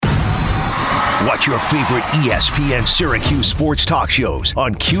Watch your favorite ESPN Syracuse sports talk shows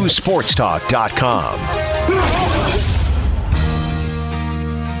on QSportsTalk.com.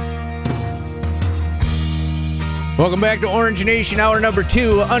 Welcome back to Orange Nation, hour number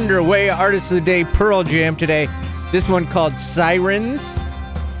 2 underway. Artist of the Day, Pearl Jam today. This one called Sirens,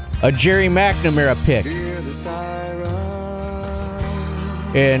 a Jerry McNamara pick.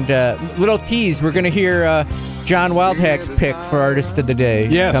 And little tease, we're going to hear John Wildhack's pick for Artist of the Day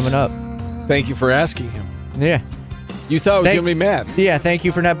coming up. Thank you for asking him. Yeah. You thought I was going to be mad. Yeah, thank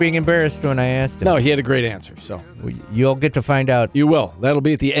you for not being embarrassed when I asked him. No, he had a great answer. So you'll get to find out. You will. That'll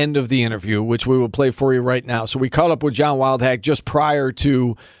be at the end of the interview, which we will play for you right now. So we caught up with John Wildhack just prior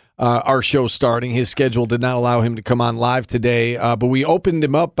to our show starting. His schedule did not allow him to come on live today, but we opened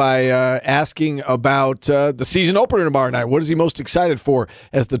him up by asking about the season opener tomorrow night. What is he most excited for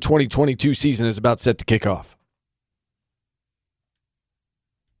as the 2022 season is about set to kick off?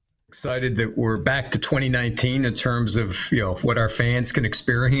 Excited that we're back to 2019 in terms of, what our fans can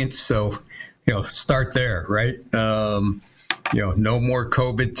experience. So, start there, right? No more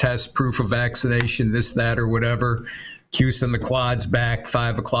COVID test, proof of vaccination, this, that, or whatever. Houston, the quad's back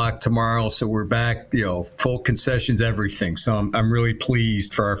 5 o'clock tomorrow. So we're back, full concessions, everything. So I'm really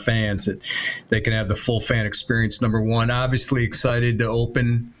pleased for our fans that they can have the full fan experience. Number one, obviously excited to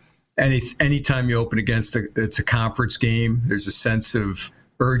open anytime you open against it's a conference game. There's a sense of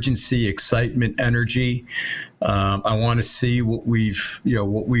urgency, excitement, energy. I want to see what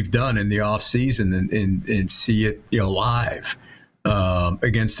we've done in the off season and see it, live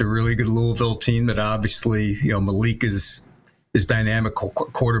against a really good Louisville team that obviously, Malik is dynamic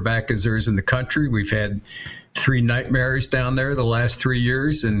quarterback as there is in the country. We've had 3 nightmares down there the last 3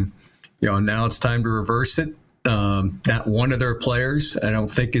 years, and now it's time to reverse it. Not one of their players, I don't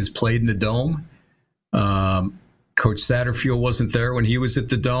think, has played in the Dome. Coach Satterfield wasn't there when he was at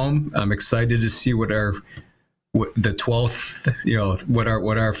the Dome. I'm excited to see what our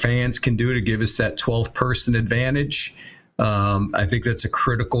fans can do to give us that 12th person advantage. I think that's a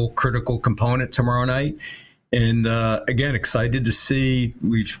critical component tomorrow night. And again, excited to see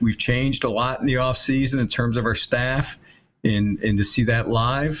we've changed a lot in the off season in terms of our staff, and to see that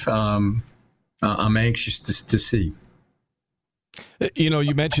live, I'm anxious to see.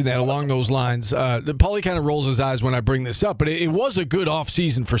 You mentioned that along those lines. Paulie kind of rolls his eyes when I bring this up, but it was a good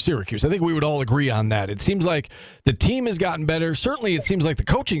offseason for Syracuse. I think we would all agree on that. It seems like the team has gotten better. Certainly, it seems like the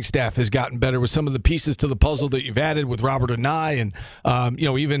coaching staff has gotten better with some of the pieces to the puzzle that you've added with Robert Anai and,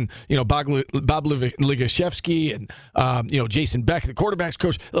 even Bob Ligashevsky and, Jason Beck, the quarterback's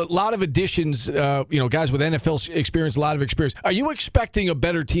coach. A lot of additions, guys with NFL experience, a lot of experience. Are you expecting a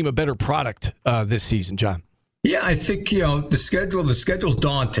better team, a better product this season, John? Yeah, I think, the schedule's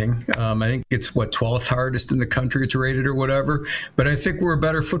daunting. I think it's 12th hardest in the country it's rated or whatever. But I think we're a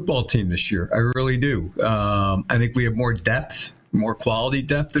better football team this year. I really do. I think we have more depth, more quality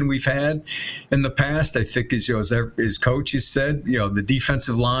depth than we've had in the past. I think, as coach has said, the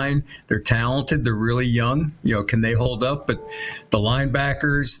defensive line, they're talented. They're really young. Can they hold up? But the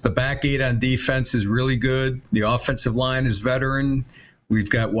linebackers, the back 8 on defense is really good. The offensive line is veteran. We've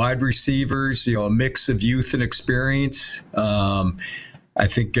got wide receivers, a mix of youth and experience. I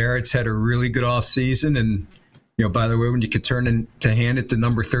think Garrett's had a really good offseason. And, by the way, when you could hand it to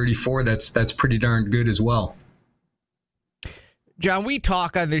number 34, that's pretty darn good as well. John, we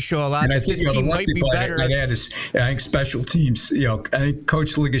talk on this show a lot. And I think this team might be better. I'd add is, I think special teams. I think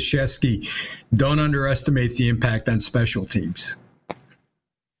Coach Ligashevsky, don't underestimate the impact on special teams.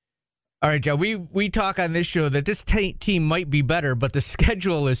 All right, John, we talk on this show that this team might be better, but the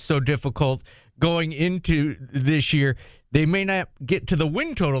schedule is so difficult going into this year. They may not get to the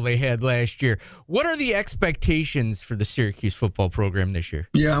win total they had last year. What are the expectations for the Syracuse football program this year?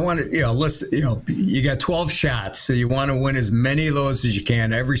 Yeah, I want to, listen, you got 12 shots, so you want to win as many of those as you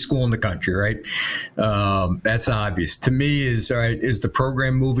can, every school in the country, right? That's obvious. To me, is the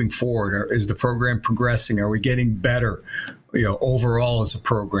program moving forward? Or is the program progressing? Are we getting better? Overall as a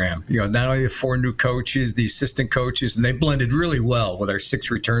program, not only the 4 new coaches, the assistant coaches, and they blended really well with our 6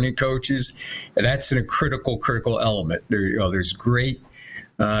 returning coaches. And that's a critical element. There's great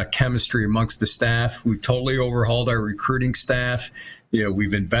chemistry amongst the staff. We totally overhauled our recruiting staff.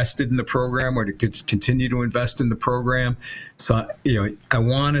 We've invested in the program, or to continue to invest in the program. So, I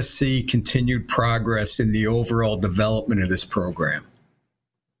want to see continued progress in the overall development of this program.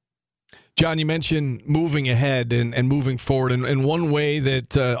 John, you mentioned moving ahead and moving forward, and one way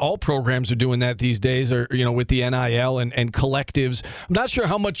that all programs are doing that these days are, with the NIL and collectives. I'm not sure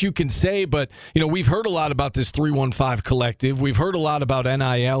how much you can say, but, we've heard a lot about this 315 collective. We've heard a lot about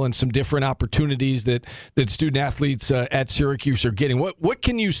NIL and some different opportunities that student athletes at Syracuse are getting. What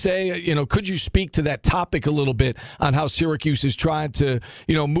can you say? Could you speak to that topic a little bit on how Syracuse is trying to,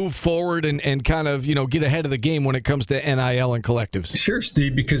 move forward and kind of, get ahead of the game when it comes to NIL and collectives? Sure,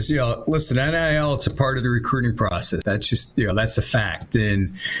 Steve, because, listen, NIL, it's a part of the recruiting process. That's just, that's a fact.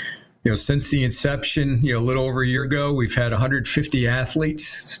 And, since the inception, a little over a year ago, we've had 150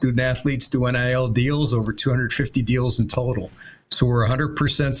 student athletes do NIL deals, over 250 deals in total. So we're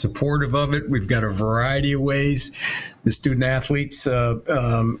 100% supportive of it. We've got a variety of ways the student athletes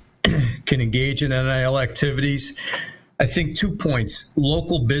can engage in NIL activities. I think 2 points.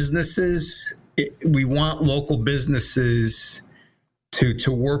 Local businesses, we want local businesses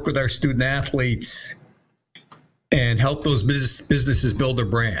to work with our student athletes and help those businesses build their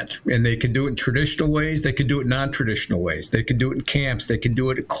brand. And they can do it in traditional ways. They can do it in non-traditional ways. They can do it in camps. They can do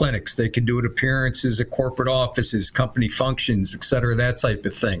it at clinics. They can do it appearances at corporate offices, company functions, et cetera, that type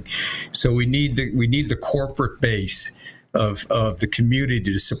of thing. So we need the corporate base of the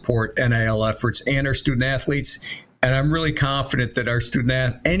community to support NIL efforts and our student athletes. And I'm really confident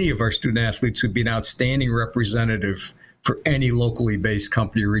that any of our student athletes would be an outstanding representative for any locally based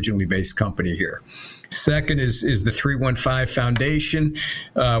company, regionally based company here. Second is the 315 Foundation.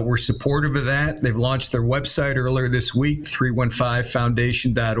 We're supportive of that. They've launched their website earlier this week,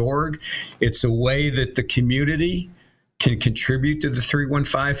 315foundation.org. It's a way that the community can contribute to the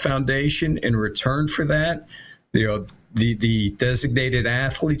 315 Foundation. In return for that, the designated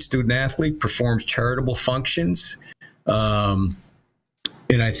student athlete, performs charitable functions.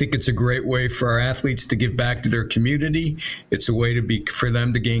 And I think it's a great way for our athletes to give back to their community. It's a way for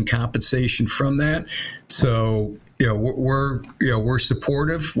them to gain compensation from that. So, we're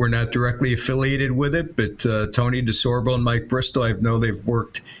supportive. We're not directly affiliated with it, but Tony DeSorbo and Mike Bristol, I know they've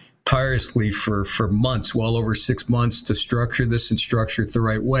worked tirelessly for months, well over 6 months, to structure this and structure it the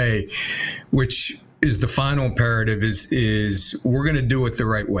right way, which is the final imperative is we're going to do it the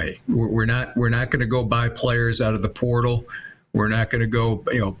right way. We're not going to go buy players out of the portal. We're not going to go,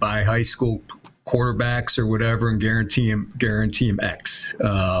 buy high school quarterbacks or whatever and guarantee them X.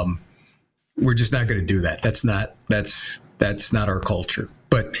 We're just not going to do that. That's not our culture.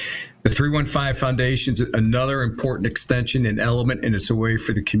 But the 315 Foundation is another important extension and element, and it's a way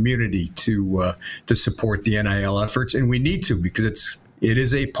for the community to support the NIL efforts, and we need to, because it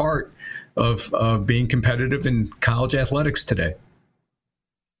is a part of being competitive in college athletics today.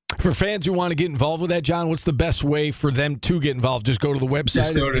 For fans who want to get involved with that, John, what's the best way for them to get involved? Just go to the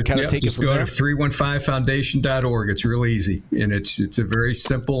website and kind of take it from there? Just go to 315foundation.org. It's real easy, and it's a very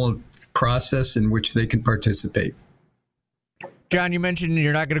simple process in which they can participate. John, you mentioned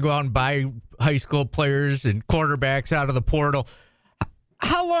you're not going to go out and buy high school players and quarterbacks out of the portal.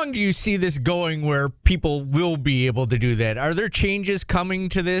 How long do you see this going where people will be able to do that? Are there changes coming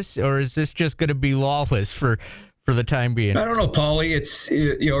to this, or is this just going to be lawless for the time being? I don't know, Paulie. It's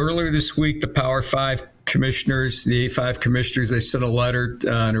earlier this week, the Power 5 commissioners, the A5 commissioners, they sent a letter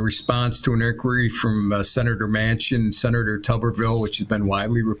in a response to an inquiry from Senator Manchin, Senator Tuberville, which has been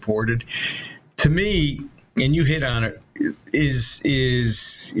widely reported. To me, and you hit on it, is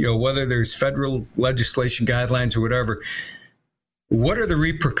whether there's federal legislation, guidelines, or whatever, what are the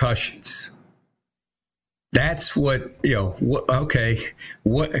repercussions? That's what, okay,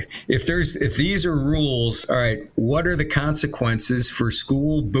 what if these are rules, all right, what are the consequences for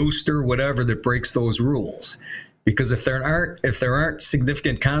school, booster, whatever that breaks those rules? Because if there aren't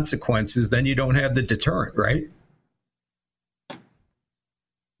significant consequences, then you don't have the deterrent, right?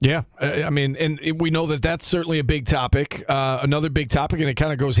 Yeah, I mean, and we know that that's certainly a big topic. Another big topic, and it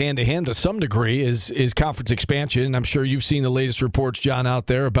kind of goes hand to hand to some degree, is conference expansion. And I'm sure you've seen the latest reports, John, out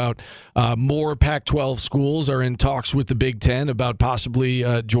there about more Pac-12 schools are in talks with the Big Ten about possibly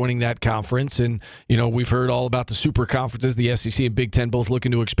joining that conference. And, we've heard all about the super conferences, the SEC and Big Ten both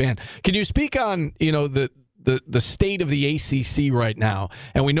looking to expand. Can you speak on, the state of the ACC right now?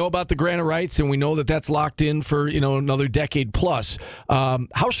 And we know about the grant of rights, and we know that that's locked in for, another decade plus.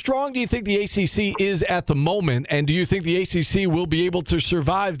 How strong do you think the ACC is at the moment? And do you think the ACC will be able to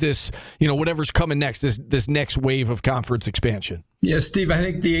survive this, whatever's coming next, this next wave of conference expansion? Yeah, Steve, I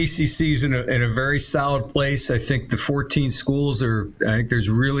think the ACC is in a very solid place. I think the 14 schools I think there's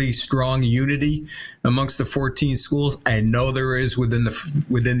really strong unity amongst the 14 schools. I know there is within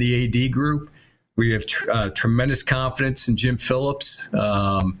the AD group. We have tremendous confidence in Jim Phillips.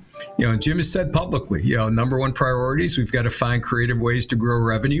 And Jim has said publicly, number one priorities, we've got to find creative ways to grow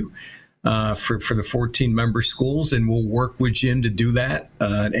revenue. for the 14-member schools, and we'll work with Jim to do that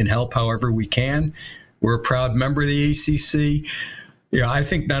and help however we can. We're a proud member of the ACC. I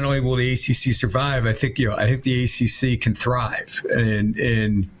think not only will the ACC survive, I think the ACC can thrive.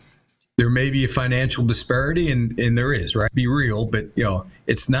 And there may be a financial disparity, and there is, right? Be real, but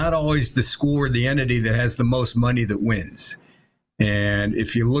it's not always the school or the entity that has the most money that wins. And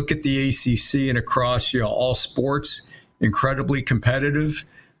if you look at the ACC and across all sports, incredibly competitive.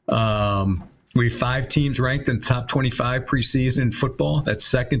 We have 5 teams ranked in the top 25 preseason in football. That's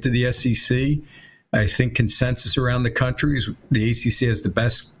second to the SEC. I think consensus around the country is the ACC has the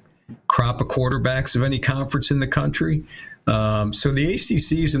best crop of quarterbacks of any conference in the country. So the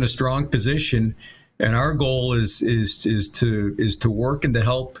ACC is in a strong position, and our goal is to work and to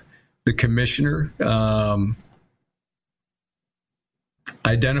help the commissioner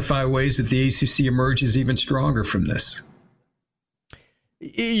identify ways that the ACC emerges even stronger from this.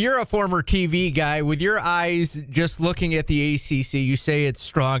 You're a former TV guy. With your eyes just looking at the ACC, you say it's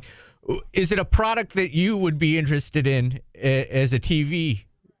strong. Is it a product that you would be interested in as a TV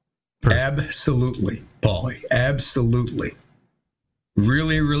person? Absolutely, Paulie. Absolutely.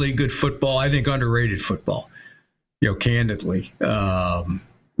 Really, really good football. I think underrated football, candidly.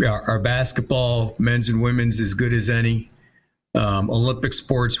 Our basketball, men's and women's, as good as any. Olympic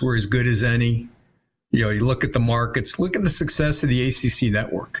sports were as good as any. You look at the markets, look at the success of the ACC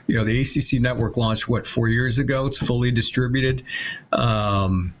network. The ACC network launched, 4 years ago? It's fully distributed.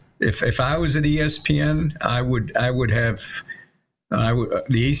 If I was at ESPN,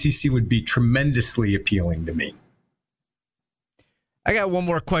 the ACC would be tremendously appealing to me. I got one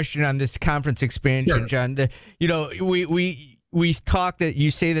more question on this conference expansion, sure. John. We talk that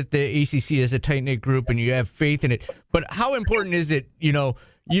you say that the ACC is a tight-knit group and you have faith in it, but how important is it, you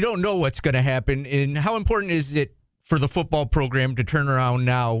don't know what's going to happen, and how important is it for the football program to turn around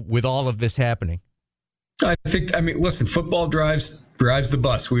now with all of this happening? Listen, football drives the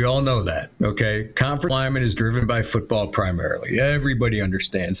bus. We all know that, okay? Conference alignment is driven by football primarily. Everybody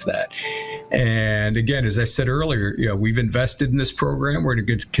understands that. And again, as I said earlier, we've invested in this program. We're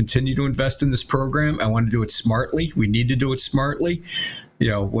going to continue to invest in this program. I want to do it smartly. We need to do it smartly.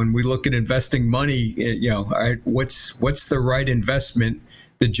 When we look at investing money, all right, what's the right investment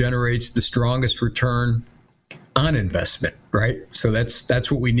that generates the strongest return on investment, right? So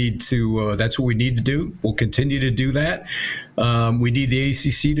that's what we need to do. We'll continue to do that. We need the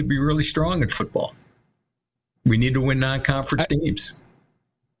ACC to be really strong in football. We need to win non-conference games.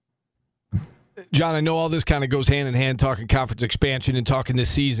 John, I know all this kind of goes hand in hand, talking conference expansion and talking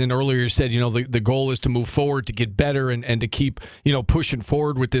this season. Earlier you said, the goal is to move forward, to get better, and to keep, pushing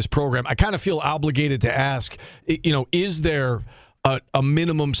forward with this program. I kind of feel obligated to ask, is there a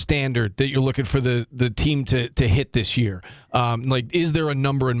minimum standard that you're looking for the team to hit this year? Is there a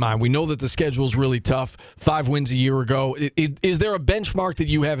number in mind? We know that the schedule is really tough. 5 wins a year ago. Is there a benchmark that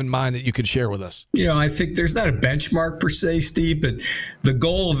you have in mind that you could share with us? I think there's not a benchmark per se, Steve, but the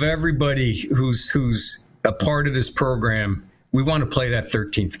goal of everybody who's a part of this program, we want to play that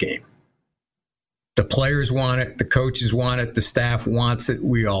 13th game. The players want it. The coaches want it. The staff wants it.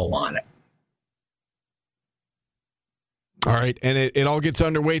 We all want it. All right, and it all gets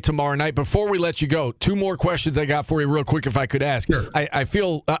underway tomorrow night. Before we let you go, 2 more questions I got for you real quick, if I could ask. Sure. I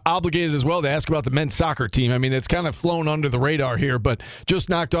feel obligated as well to ask about the men's soccer team. It's kind of flown under the radar here, but just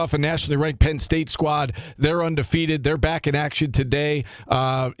knocked off a nationally ranked Penn State squad. They're undefeated. They're back in action today.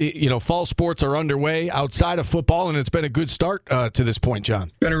 Fall sports are underway outside of football, and it's been a good start to this point, John.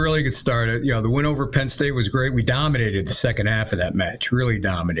 It's been a really good start. The win over Penn State was great. We dominated the second half of that match, really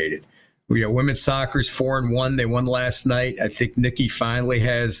dominated. Women's soccer's 4-1. They won last night. I think Nikki finally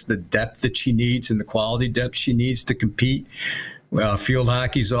has the depth that she needs and the quality depth she needs to compete. Field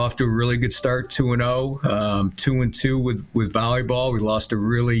hockey's off to a really good start, 2-0, 2-2 with volleyball. We lost a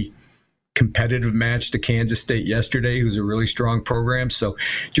really competitive match to Kansas State yesterday, who's a really strong program. So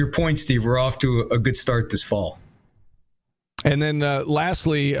to your point, Steve, we're off to a good start this fall. And then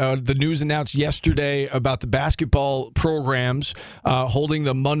lastly, the news announced yesterday about the basketball programs holding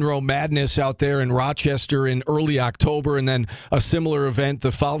the Monroe Madness out there in Rochester in early October, and then a similar event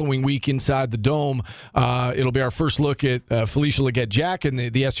the following week inside the Dome. It'll be our first look at Felicia Leggett-Jack and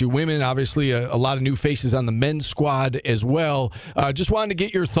the SU women. Obviously, a lot of new faces on the men's squad as well. Just wanted to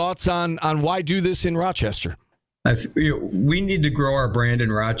get your thoughts on why do this in Rochester. We need to grow our brand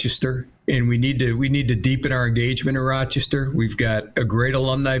in Rochester. And we need to deepen our engagement in Rochester. We've got a great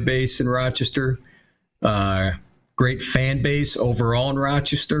alumni base in Rochester, great fan base overall in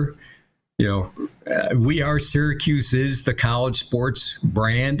Rochester. we are Syracuse is the college sports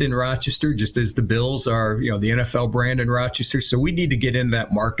brand in Rochester, just as the Bills are, the NFL brand in Rochester. So we need to get in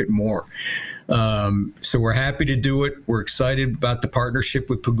that market more. So we're happy to do it. We're excited about the partnership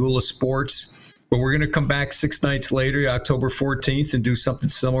with Pagula Sports. But we're going to come back 6 nights later, October 14th, and do something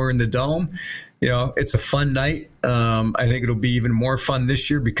similar in the Dome. It's a fun night. I think it'll be even more fun this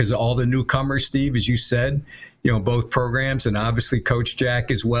year because of all the newcomers, Steve, as you said, both programs, and obviously Coach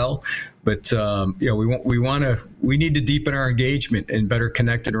Jack as well. But, we need to deepen our engagement and better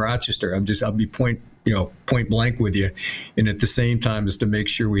connect in Rochester. I'll be point blank with you. And at the same time is to make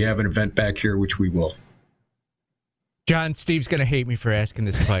sure we have an event back here, which we will. John, Steve's going to hate me for asking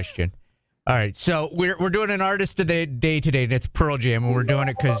this question. All right, so we're doing an artist of the day today, and it's Pearl Jam, and we're doing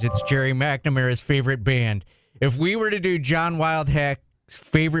it because it's Jerry McNamara's favorite band. If we were to do John Wildhack's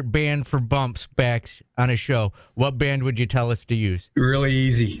favorite band for bumps backs on a show, what band would you tell us to use? Really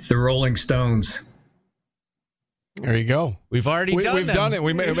easy, the Rolling Stones. There you go. We've already done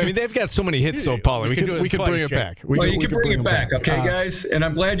it. They've got so many hits, though, Paulie. We could bring it back. You can bring it back, okay, guys? And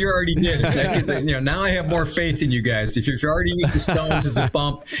I'm glad you already did it. Now I have more faith in you guys. If you've already used the Stones as a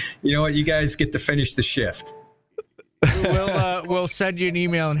bump, you know what? You guys get to finish the shift. We'll send you an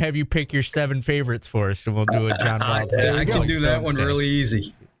email and have you pick your 7 favorites for us, and we'll do a John Wildhack. I can do that one really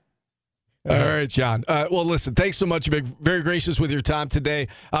easy. All right, John. Well, listen, thanks so much. You've been very gracious with your time today.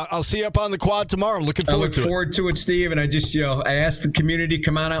 I'll see you up on the quad tomorrow. Looking forward to it. I look forward to it, Steve. And I just, I ask the community to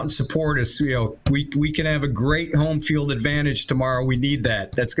come on out and support us. We can have a great home field advantage tomorrow. We need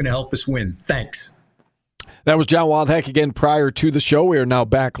that. That's going to help us win. Thanks. That was John Wildhack again prior to the show. We are now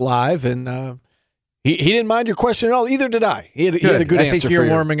back live, and he didn't mind your question at all. Either did I. He had a good answer. I think you're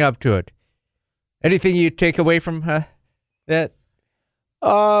warming up to it. Anything you take away from that?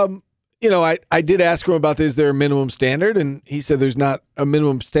 I did ask him about is there a minimum standard, and he said there's not a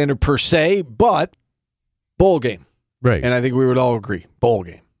minimum standard per se, but bowl game. Right. And I think we would all agree, bowl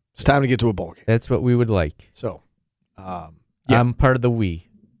game. It's time to get to a bowl game. That's what we would like. So, I'm part of the we.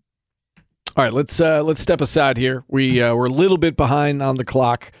 All right, let's step aside here. We're a little bit behind on the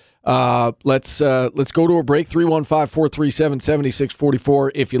clock. Let's go to a break.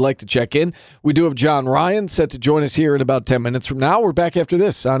 315-437-7644 if you'd like to check in. We do have John Ryan set to join us here in about 10 minutes from now. We're back after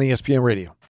this on ESPN Radio.